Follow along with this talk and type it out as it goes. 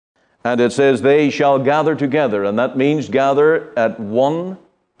And it says, they shall gather together, and that means gather at one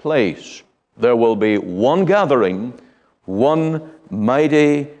place. There will be one gathering, one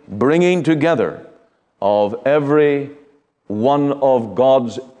mighty bringing together of every one of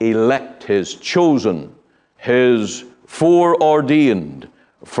God's elect, His chosen, His foreordained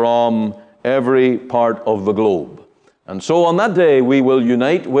from every part of the globe. And so on that day we will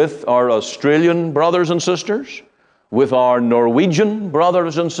unite with our Australian brothers and sisters, with our Norwegian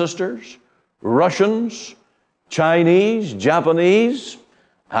brothers and sisters, Russians, Chinese, Japanese,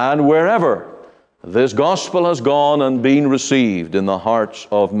 and wherever this gospel has gone and been received in the hearts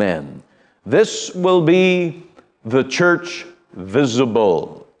of men. This will be the church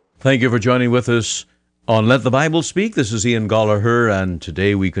visible. Thank you for joining with us on Let the Bible Speak. This is Ian Gallagher, and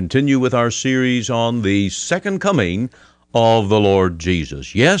today we continue with our series on the second coming of the Lord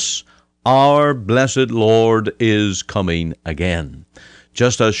Jesus. Yes, our blessed Lord is coming again.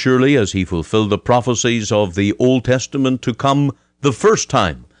 Just as surely as He fulfilled the prophecies of the Old Testament to come the first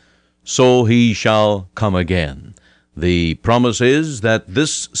time, so He shall come again. The promise is that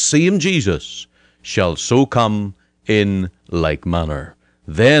this same Jesus shall so come in like manner.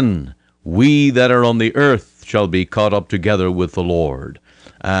 Then we that are on the earth shall be caught up together with the Lord.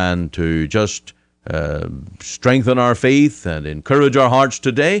 And to just strengthen our faith and encourage our hearts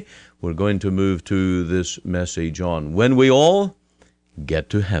today, we're going to move to this message on when we all get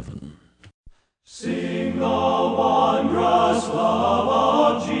to heaven. Sing the wondrous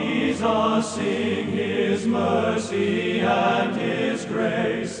love of Jesus, sing His mercy and His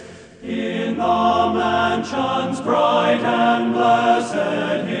grace. In the mansions bright and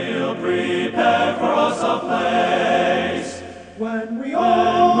blessed, He'll prepare for us a place. When we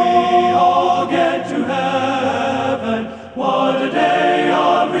all get to heaven, what a day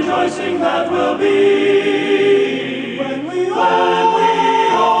of rejoicing that will be. When we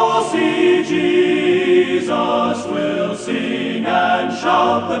all see Jesus, we'll sing and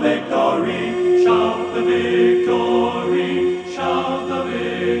shout the victory, shout the victory, shout the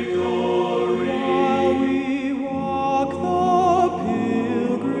victory. While we walk the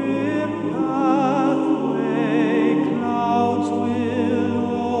pilgrim pathway, clouds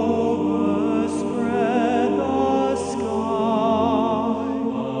will overspread the sky.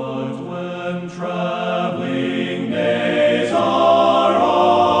 But when traveling days are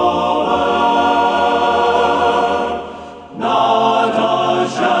over, not a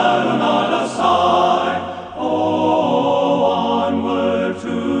shadow, not a sigh, oh, onward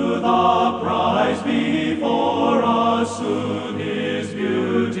to the prize before us. Soon His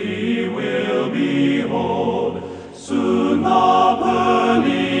beauty will behold. Soon the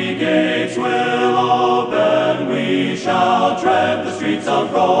pearly gates will open. We shall tread the streets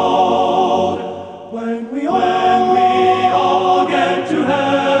of gold. When we all get to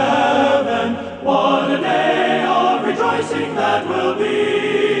heaven, what a day of rejoicing that will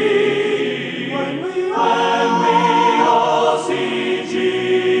be. When we all see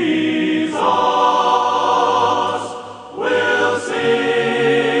Jesus, we'll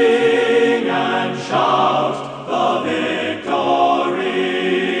sing and shout the victory.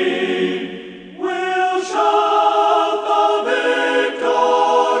 We'll shout the victory.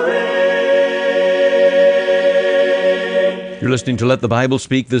 You're listening to Let the Bible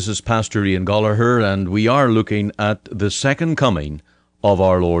Speak. This is Pastor Ian Gallagher, and we are looking at the second coming of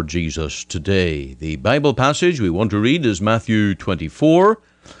our Lord Jesus today. The Bible passage we want to read is Matthew 24.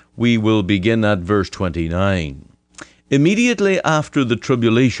 We will begin at verse 29. Immediately after the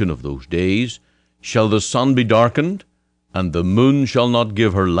tribulation of those days shall the sun be darkened, and the moon shall not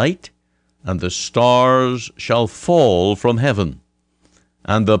give her light, and the stars shall fall from heaven,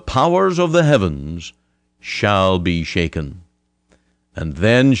 and the powers of the heavens shall be shaken. And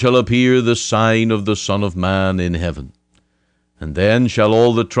then shall appear the sign of the Son of Man in heaven. And then shall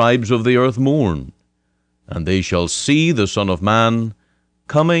all the tribes of the earth mourn, and they shall see the Son of Man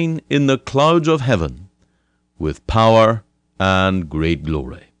coming in the clouds of heaven with power and great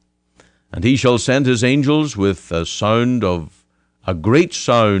glory. And He shall send His angels with a great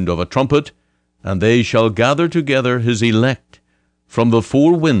sound of a trumpet, and they shall gather together His elect from the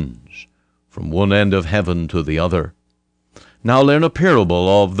four winds, from one end of heaven to the other. Now learn a parable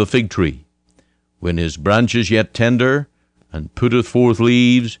of the fig tree. When his branch is yet tender, and putteth forth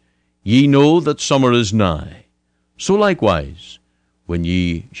leaves, ye know that summer is nigh. So likewise, when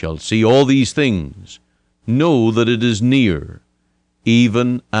ye shall see all these things, know that it is near,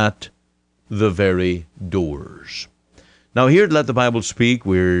 even at the very doors. Now here at Let the Bible Speak,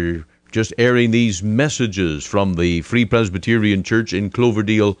 we're just airing these messages from the Free Presbyterian Church in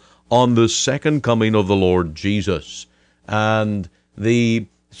Cloverdale on the second coming of the Lord Jesus. And the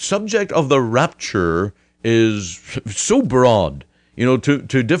subject of the rapture is so broad. You know,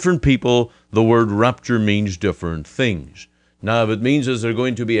 to different people, the word rapture means different things. Now, if it means is there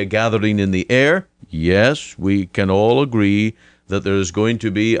going to be a gathering in the air, yes, we can all agree that there is going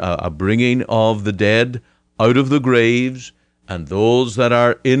to be a bringing of the dead out of the graves, and those that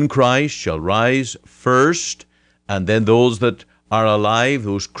are in Christ shall rise first, and then those that are alive,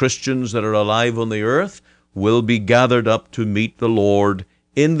 those Christians that are alive on the earth, will be gathered up to meet the Lord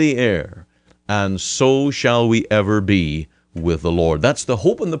in the air, and so shall we ever be with the Lord. That's the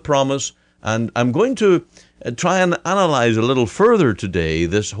hope and the promise, and I'm going to try and analyze a little further today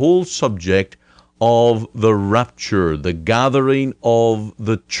this whole subject of the rapture, the gathering of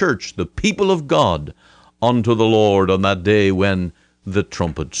the church, the people of God, unto the Lord on that day when the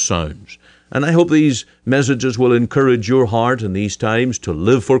trumpet sounds. And I hope these messages will encourage your heart in these times to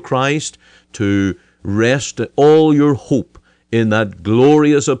live for Christ, to rest all your hope in that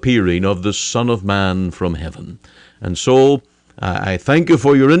glorious appearing of the Son of Man from heaven. And so I thank you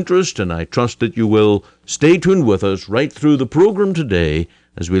for your interest, and I trust that you will stay tuned with us right through the program today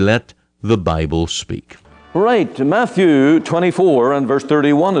as we let the Bible speak. Right, Matthew 24 and verse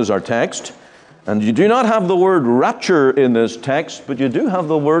 31 is our text. And you do not have the word rapture in this text, but you do have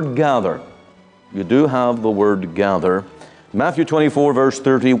the word gather. You do have the word gather. Matthew 24 verse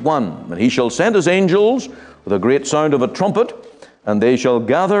 31. And he shall send his angels with a great sound of a trumpet, and they shall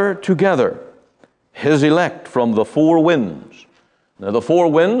gather together his elect from the four winds. Now the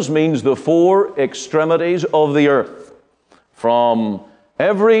four winds means the four extremities of the earth. From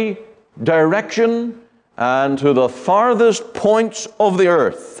every direction and to the farthest points of the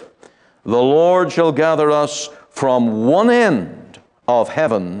earth, the Lord shall gather us from one end of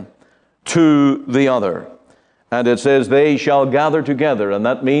heaven to the other. And it says they shall gather together, and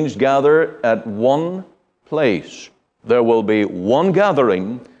that means gather at one place. There will be one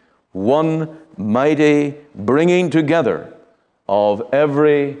gathering, one mighty bringing together of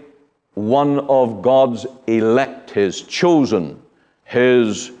every one of God's elect, His chosen,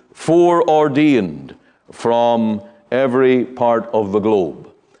 His foreordained from every part of the globe.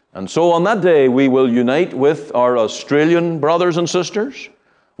 And so on that day we will unite with our Australian brothers and sisters,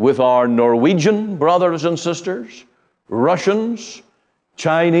 with our Norwegian brothers and sisters, Russians,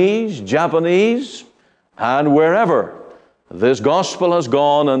 Chinese, Japanese, and wherever this gospel has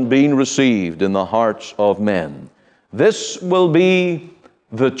gone and been received in the hearts of men. This will be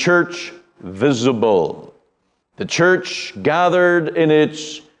the church visible, the church gathered in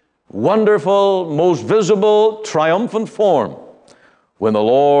its wonderful, most visible, triumphant form when the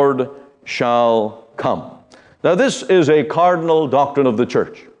Lord shall come. Now this is a cardinal doctrine of the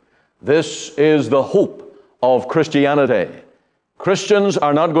church. This is the hope of Christianity. Christians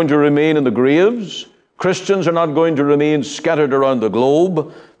are not going to remain in the graves. Christians are not going to remain scattered around the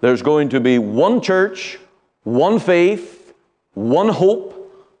globe. There's going to be one church, one faith, one hope,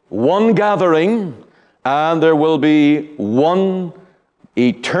 one gathering, and there will be one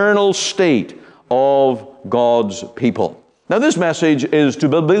eternal state of God's people. Now this message is to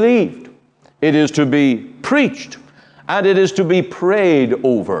be believed, it is to be preached, and it is to be prayed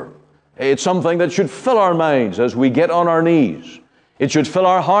over. It's something that should fill our minds as we get on our knees. It should fill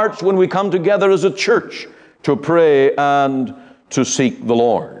our hearts when we come together as a church to pray and to seek the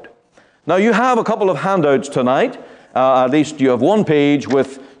Lord. Now you have a couple of handouts tonight. At least you have one page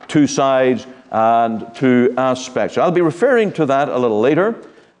with two sides and two aspects. I'll be referring to that a little later.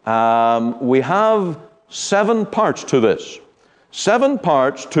 We have 7 parts to this. 7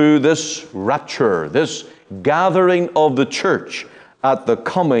 parts to this rapture, this gathering of the church at the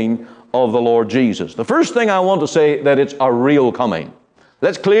coming of the Lord Jesus. The first thing I want to say that it's a real coming.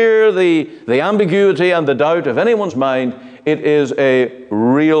 Let's clear the ambiguity and the doubt of anyone's mind. It is a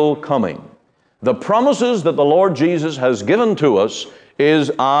real coming. The promises that the Lord Jesus has given to us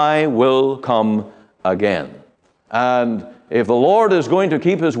is, I will come again. And if the Lord is going to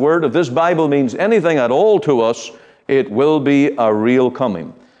keep His word, if this Bible means anything at all to us, it will be a real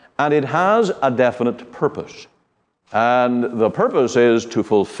coming. And it has a definite purpose. And the purpose is to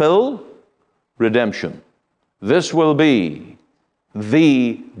fulfill redemption. This will be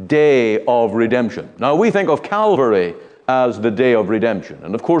the day of redemption. Now we think of Calvary as the day of redemption.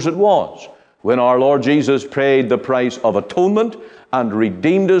 And of course it was. When our Lord Jesus paid the price of atonement and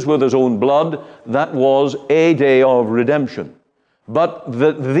redeemed us with His own blood, that was a day of redemption. But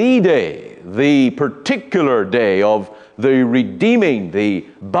the day, the particular day of the redeeming, the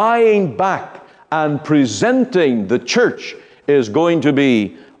buying back and presenting the church is going to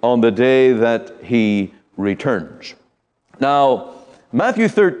be on the day that He returns. Now, Matthew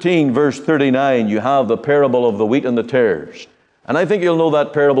 13, verse 39, you have the parable of the wheat and the tares. And I think you'll know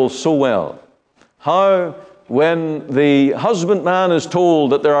that parable so well. How when the husbandman is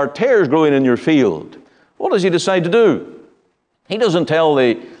told that there are tares growing in your field, what does he decide to do? He doesn't tell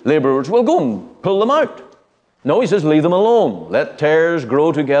the laborers, well, go and pull them out. No, he says, leave them alone. Let tares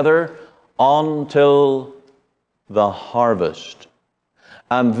grow together until the harvest.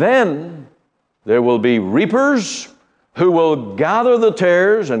 And then there will be reapers who will gather the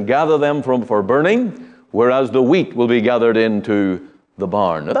tares and gather them for burning, whereas the wheat will be gathered into the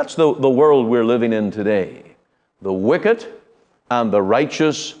barn. Now, that's the world we're living in today. The wicked and the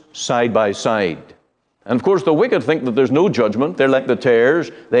righteous side by side. And of course, the wicked think that there's no judgment. They're like the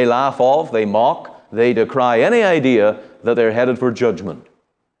tares. They laugh off, they mock, they decry any idea that they're headed for judgment.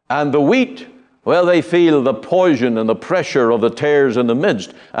 And the wheat, well, they feel the poison and the pressure of the tares in the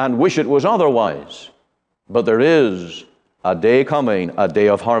midst and wish it was otherwise. But there is a day coming, a day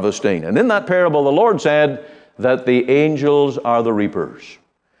of harvesting. And in that parable, the Lord said that the angels are the reapers.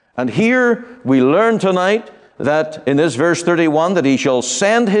 And here we learn tonight that in this verse 31, that he shall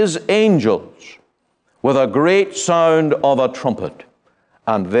send his angels with a great sound of a trumpet,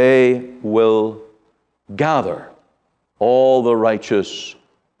 and they will gather all the righteous,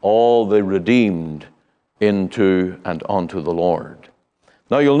 all the redeemed into and unto the Lord.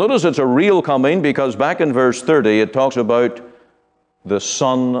 Now you'll notice it's a real coming, because back in verse 30 it talks about the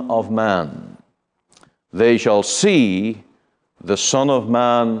Son of Man. They shall see the Son of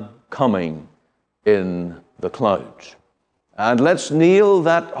Man coming in the clouds. And let's nail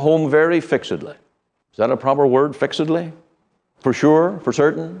that home very fixedly. Is that a proper word, fixedly? For sure, for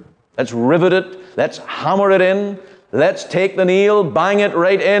certain. Let's rivet it. Let's hammer it in. Let's take the nail, bang it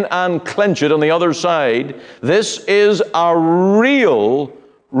right in, and clench it on the other side. This is a real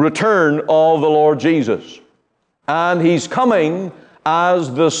return of the Lord Jesus. And he's coming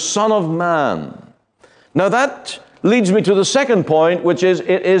as the Son of Man. Now that leads me to the second point, which is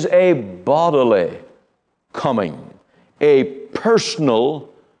it is a bodily coming. A personal,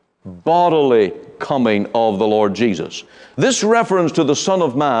 bodily coming of the Lord Jesus. This reference to the Son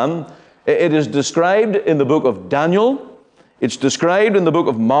of Man, it is described in the book of Daniel. It's described in the book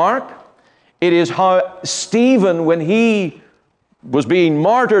of Mark. It is how Stephen, when he was being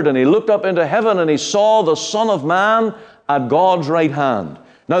martyred and he looked up into heaven and he saw the Son of Man at God's right hand.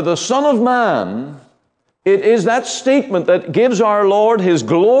 Now the Son of Man, it is that statement that gives our Lord his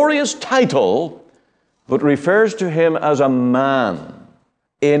glorious title, but refers to him as a man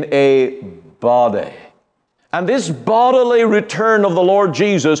in a body. And this bodily return of the Lord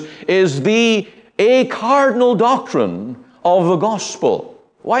Jesus is a cardinal doctrine of the gospel.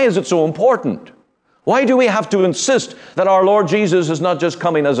 Why is it so important? Why do we have to insist that our Lord Jesus is not just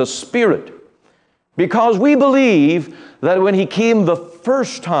coming as a spirit? Because we believe that when he came the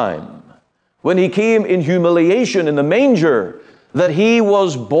first time, when he came in humiliation in the manger, that he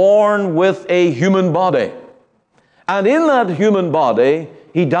was born with a human body. And in that human body,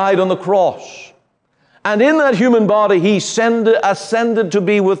 he died on the cross. And in that human body, he ascended to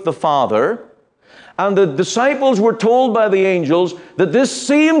be with the Father. And the disciples were told by the angels that this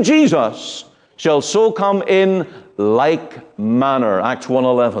same Jesus shall so come in like manner, Acts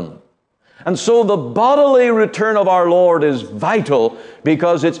 1:11. And so the bodily return of our Lord is vital,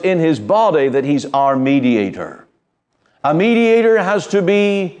 because it's in his body that he's our mediator. A mediator has to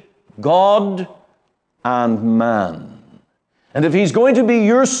be God and man. And if he's going to be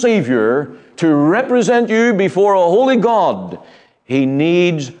your Savior, to represent you before a holy God, he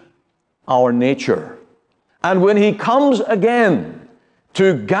needs our nature. And when he comes again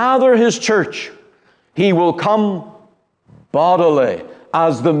to gather his church, he will come bodily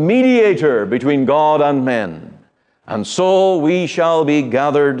as the mediator between God and men. And so we shall be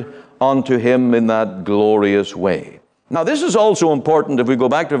gathered unto him in that glorious way. Now this is also important if we go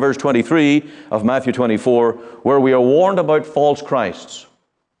back to verse 23 of Matthew 24, where we are warned about false Christs.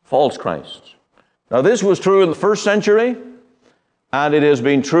 False Christs. Now this was true in the first century, and it has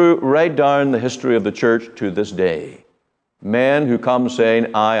been true right down the history of the church to this day. Men who come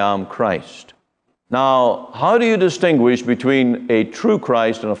saying, I am Christ. Now, how do you distinguish between a true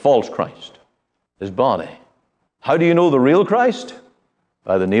Christ and a false Christ? His body. How do you know the real Christ?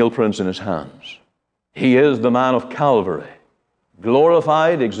 By the nail prints in his hands. He is the man of Calvary,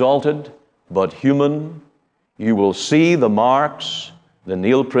 glorified, exalted, but human. You will see the marks, the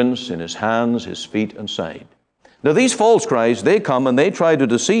nail prints in his hands, his feet, and side. Now these false Christs, they come and they try to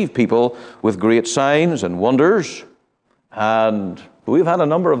deceive people with great signs and wonders, and we've had a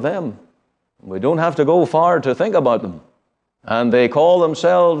number of them. We don't have to go far to think about them. And they call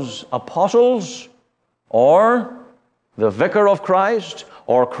themselves apostles, or the vicar of Christ,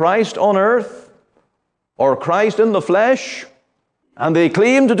 or Christ on earth, or Christ in the flesh. And they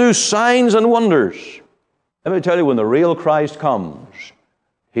claim to do signs and wonders. Let me tell you, when the real Christ comes,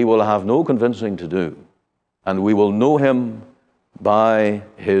 he will have no convincing to do. And we will know him by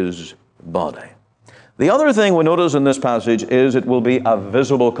his body. The other thing we notice in this passage is it will be a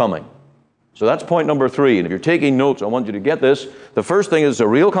visible coming. So that's point number 3. And if you're taking notes, I want you to get this. The first thing is a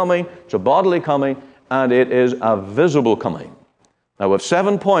real coming, it's a bodily coming, and it is a visible coming. Now we have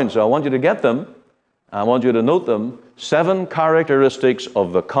 7 points, so I want you to get them. I want you to note them. 7 characteristics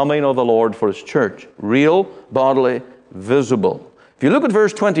of the coming of the Lord for his church. Real, bodily, visible. If you look at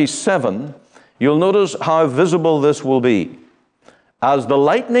verse 27, you'll notice how visible this will be. As the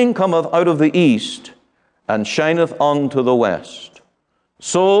lightning cometh out of the east, and shineth unto the west,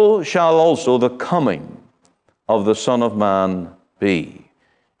 so shall also the coming of the Son of Man be.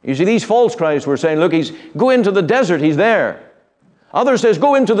 You see, these false Christs were saying, look, go into the desert, he's there. Others says,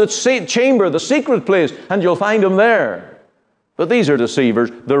 go into the chamber, the secret place, and you'll find him there. But these are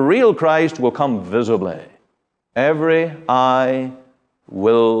deceivers. The real Christ will come visibly. Every eye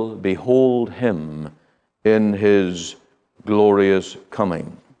will behold him in his glorious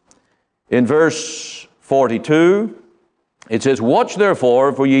coming. In verse 42, it says, watch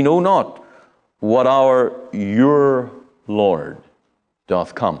therefore, for ye know not what hour your Lord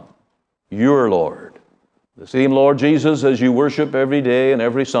doth come. Your Lord. The same Lord Jesus as you worship every day and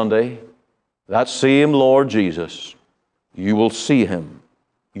every Sunday, that same Lord Jesus, you will see him,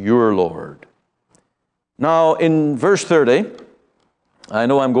 your Lord. Now, in verse 30, I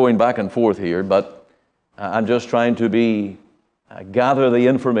know I'm going back and forth here, but I'm just trying to gather the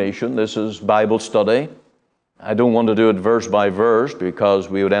information. This is Bible study. I don't want to do it verse by verse because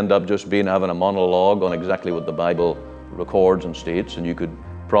we would end up just having a monologue on exactly what the Bible records and states, and you could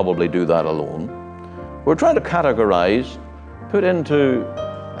probably do that alone. We're trying to categorize, put into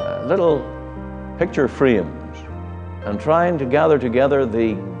little picture frames, and trying to gather together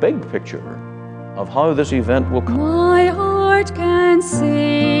the big picture of how this event will come. My heart can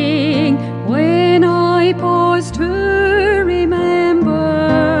sing when I pause to remember.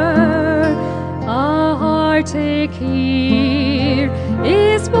 A heartache here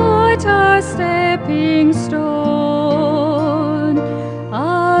is but a stepping stone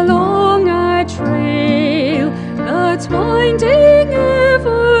along a trail that's winding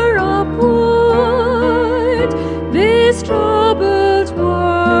ever upward. This troubled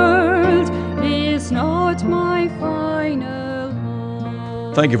world is not my final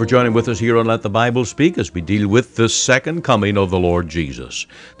home. Thank you for joining with us here on Let the Bible Speak as we deal with the second coming of the Lord Jesus.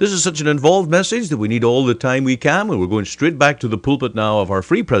 This is such an involved message that we need all the time we can, and we're going straight back to the pulpit now of our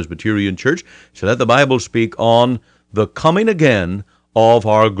Free Presbyterian Church to let the Bible speak on the coming again of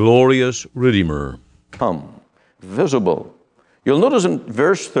our glorious Redeemer. Come, visible. You'll notice in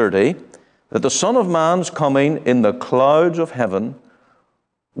verse 30 that the Son of Man's coming in the clouds of heaven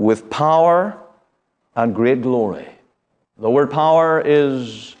with power and great glory. The word power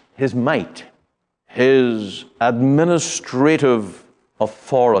is his might, his administrative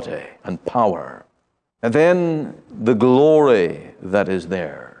authority and power. And then the glory that is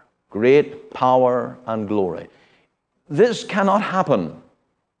there. Great power and glory. This cannot happen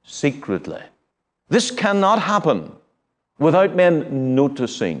secretly. This cannot happen without men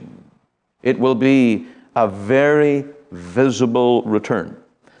noticing. It will be a very visible return.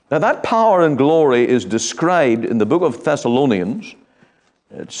 Now that power and glory is described in the book of Thessalonians,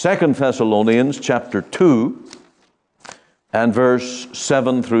 2 Thessalonians chapter 2 and verse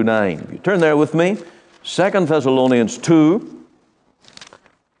 7 through 9. If you turn there with me, 2 Thessalonians 2,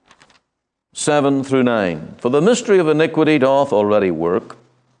 7 through 9. For the mystery of iniquity doth already work.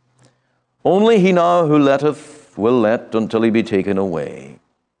 Only he now who letteth will let until he be taken away.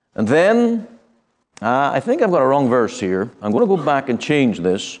 And then, I think I've got a wrong verse here. I'm going to go back and change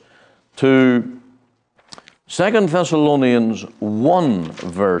this to 2 Thessalonians 1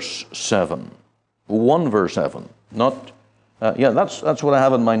 verse 7. 1 verse 7. Not, that's what I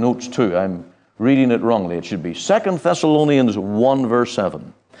have in my notes too. I'm reading it wrongly. It should be 2 Thessalonians 1 verse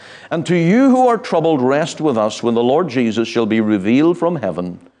 7. And to you who are troubled, rest with us when the Lord Jesus shall be revealed from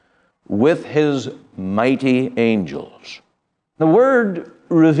heaven with his mighty angels. The word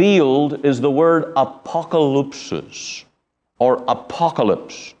revealed is the word apocalypsis or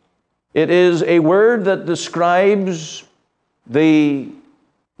apocalypse. It is a word that describes the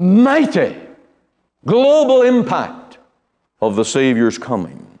mighty global impact of the Savior's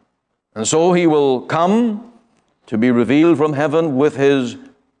coming. And so he will come to be revealed from heaven with his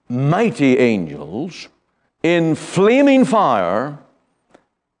mighty angels in flaming fire,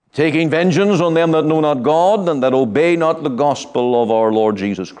 taking vengeance on them that know not God and that obey not the gospel of our Lord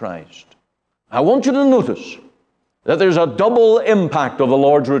Jesus Christ. I want you to notice that there's a double impact of the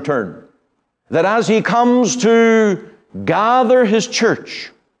Lord's return. That as He comes to gather His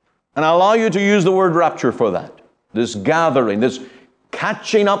church, and I allow you to use the word rapture for that, this gathering, this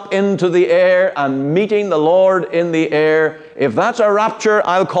catching up into the air and meeting the Lord in the air. If that's a rapture,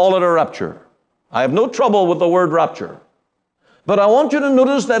 I'll call it a rapture. I have no trouble with the word rapture. But I want you to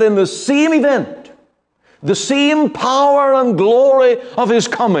notice that in the same event, the same power and glory of His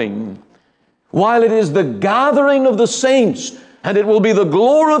coming, while it is the gathering of the saints, and it will be the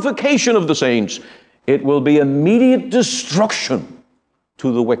glorification of the saints, it will be immediate destruction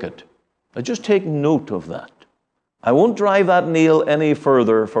to the wicked. Now just take note of that. I won't drive that nail any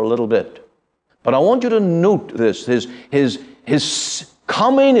further for a little bit. But I want you to note this. His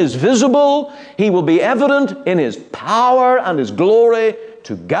coming is visible. He will be evident in His power and His glory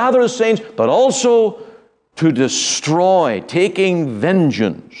to gather His saints, but also to destroy, taking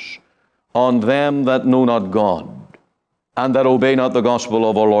vengeance on them that know not God and that obey not the gospel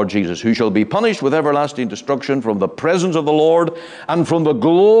of our Lord Jesus, who shall be punished with everlasting destruction from the presence of the Lord and from the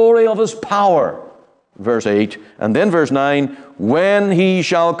glory of His power. Verse 8, and then verse 9, when He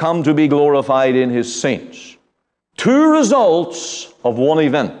shall come to be glorified in His saints. Two results of one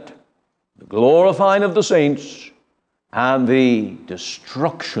event: the glorifying of the saints and the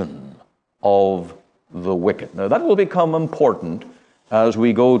destruction of the wicked. Now that will become important as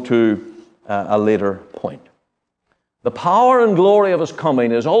we go to a later point. The power and glory of His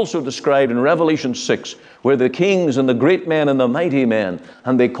coming is also described in Revelation 6, where the kings and the great men and the mighty men,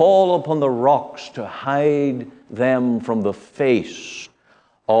 and they call upon the rocks to hide them from the face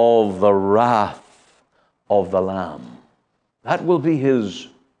of the wrath of the Lamb. That will be His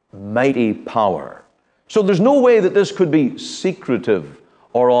mighty power. So there's no way that this could be secretive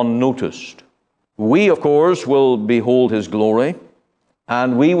or unnoticed. We, of course, will behold His glory,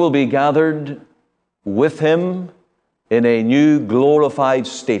 and we will be gathered with Him in a new glorified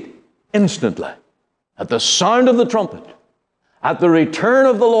state instantly. At the sound of the trumpet, at the return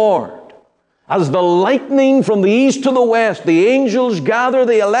of the Lord, as the lightning from the east to the west, the angels gather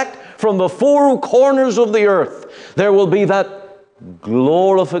the elect from the four corners of the earth, there will be that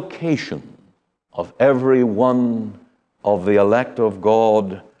glorification of every one of the elect of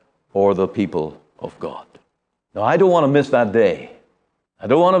God or the people of God. Now, I don't want to miss that day. I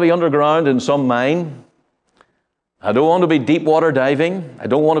don't want to be underground in some mine. I don't want to be deep water diving. I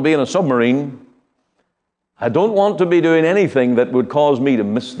don't want to be in a submarine. I don't want to be doing anything that would cause me to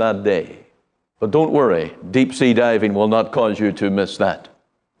miss that day. But don't worry, deep sea diving will not cause you to miss that.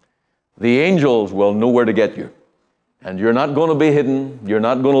 The angels will know where to get you. And you're not going to be hidden. You're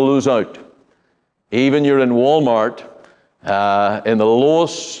not going to lose out. Even you're in Walmart, in the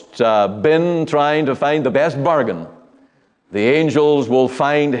lowest bin trying to find the best bargain, the angels will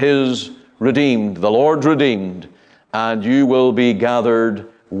find His redeemed, the Lord's redeemed, and you will be gathered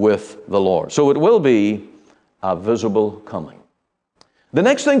with the Lord. So it will be a visible coming. The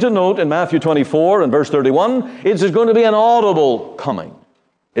next thing to note in Matthew 24 and verse 31 is there's going to be an audible coming.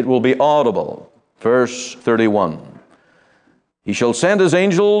 It will be audible. Verse 31. He shall send His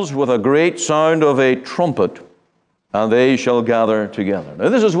angels with a great sound of a trumpet, and they shall gather together. Now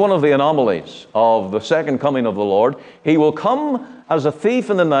this is one of the anomalies of the second coming of the Lord. He will come as a thief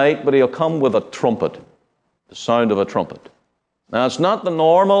in the night, but He'll come with a trumpet. The sound of a trumpet. Now, it's not the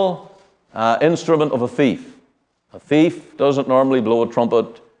normal instrument of a thief. A thief doesn't normally blow a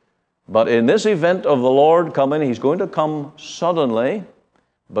trumpet, but in this event of the Lord coming, He's going to come suddenly,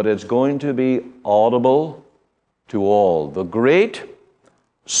 but it's going to be audible to all. The great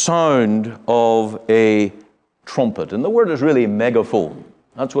sound of a trumpet. And the word is really megaphone.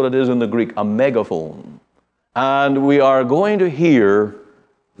 That's what it is in the Greek, a megaphone. And we are going to hear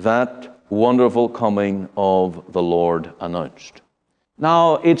that wonderful coming of the Lord announced.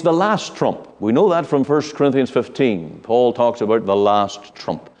 Now, it's the last trump. We know that from 1 Corinthians 15. Paul talks about the last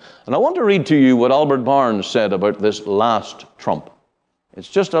trump. And I want to read to you what Albert Barnes said about this last trump. It's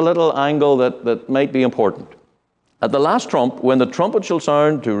just a little angle that might be important. At the last trump, when the trumpet shall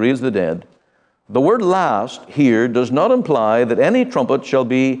sound to raise the dead, the word last here does not imply that any trumpet shall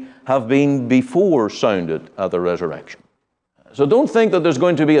have been before sounded at the resurrection. So don't think that there's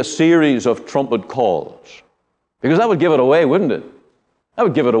going to be a series of trumpet calls, because that would give it away, wouldn't it? That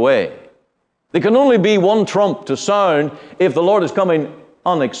would give it away. There can only be one trump to sound if the Lord is coming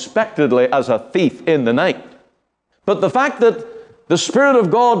unexpectedly as a thief in the night. But the fact that the Spirit of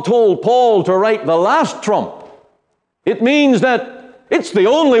God told Paul to write the last trump, it means that it's the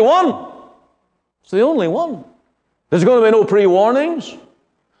only one. It's the only one. There's going to be no pre-warnings.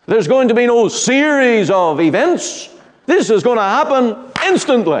 There's going to be no series of events. This is going to happen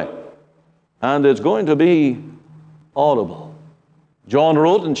instantly. And it's going to be audible. John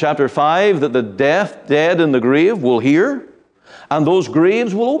wrote in chapter 5 that the dead in the grave will hear, and those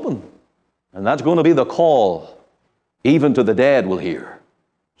graves will open. And that's going to be the call. Even to the dead will hear.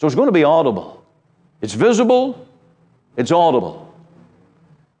 So it's going to be audible. It's visible, it's audible.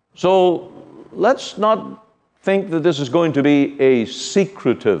 So let's not think that this is going to be a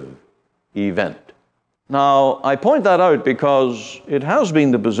secretive event. Now, I point that out because it has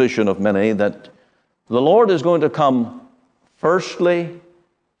been the position of many that the Lord is going to come firstly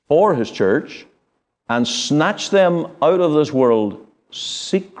for His church and snatch them out of this world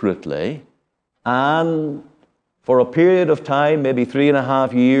secretly, and for a period of time, maybe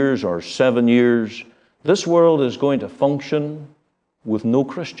 3.5 years or 7 years, this world is going to function with no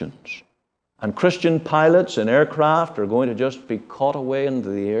Christians. And Christian pilots in aircraft are going to just be caught away into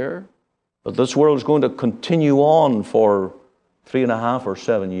the air. But this world is going to continue on for 3.5 or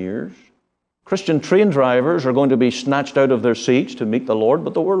 7 years. Christian train drivers are going to be snatched out of their seats to meet the Lord,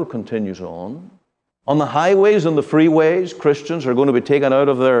 but the world continues on. On the highways and the freeways, Christians are going to be taken out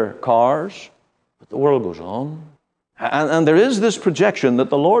of their cars, but the world goes on. And there is this projection that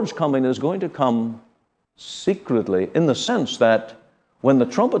the Lord's coming is going to come secretly, in the sense that when the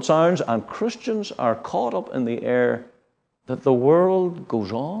trumpet sounds and Christians are caught up in the air, that the world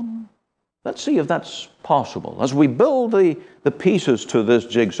goes on. Let's see if that's possible as we build the pieces to this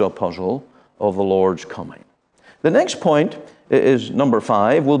jigsaw puzzle of the Lord's coming. The next point is number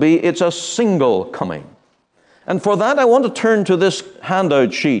 5, will be it's a single coming. And for that, I want to turn to this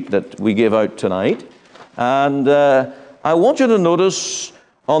handout sheet that we gave out tonight. And I want you to notice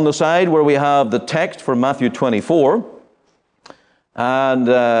on the side where we have the text for Matthew 24. And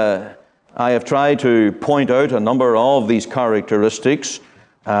I have tried to point out a number of these characteristics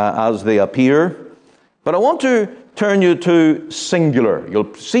as they appear. But I want to turn you to singular.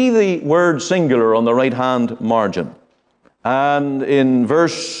 You'll see the word singular on the right-hand margin. And in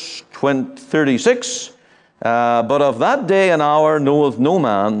verse 36, but of that day and hour knoweth no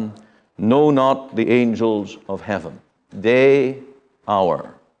man, no, not the angels of heaven. Day,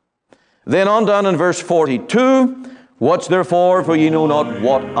 hour. Then on down in verse 42, watch therefore, for ye know not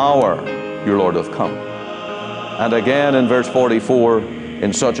what hour your Lord doth come. And again in verse 44,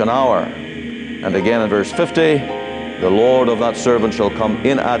 in such an hour. And again in verse 50, the Lord of that servant shall come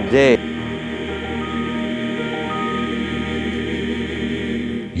in a day.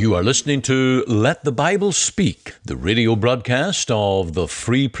 You are listening to Let the Bible Speak, the radio broadcast of the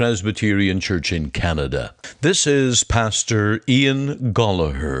Free Presbyterian Church in Canada. This is Pastor Ian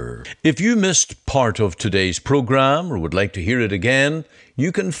Gollaher. If you missed part of today's program or would like to hear it again,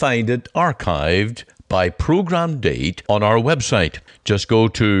 you can find it archived by program date on our website. Just go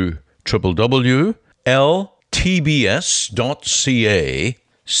to www.ltbs.ca,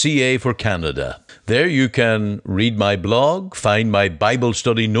 CA for Canada. There you can read my blog, find my Bible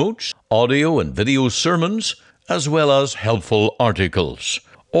study notes, audio and video sermons, as well as helpful articles.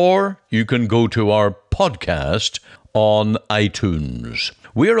 Or you can go to our podcast on iTunes.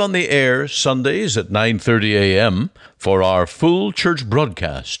 We're on the air Sundays at 9:30 a.m. for our full church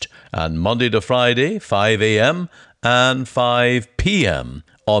broadcast, and Monday to Friday, 5 a.m. and 5 p.m.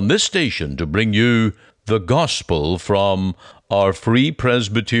 on this station to bring you the gospel from our Free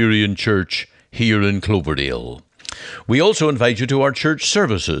Presbyterian Church here in Cloverdale. We also invite you to our church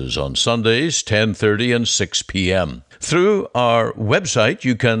services on Sundays, 10:30 and 6 p.m. Through our website,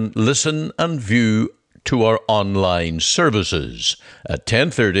 you can listen and view to our online services at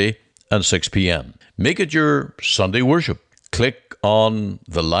 10:30 and 6 p.m. Make it your Sunday worship. Click on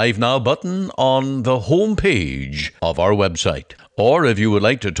the Live Now button on the home page of our website. Or if you would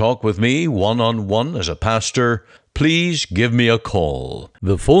like to talk with me one-on-one as a pastor, please give me a call.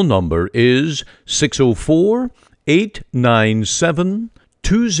 The phone number is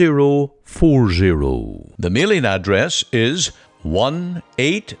 604-897-2040. The mailing address is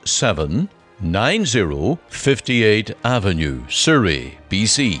 18790 58th Avenue, Surrey,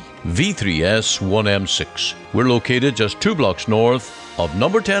 BC, V3S1M6. We're located just 2 blocks north of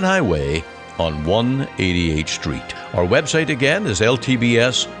number 10 Highway on 188th Street. Our website again is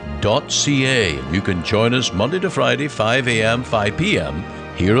ltbs.ca. You can join us Monday to Friday, 5 a.m., 5 p.m.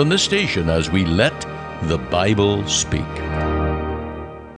 here on the station as we let the Bible speak.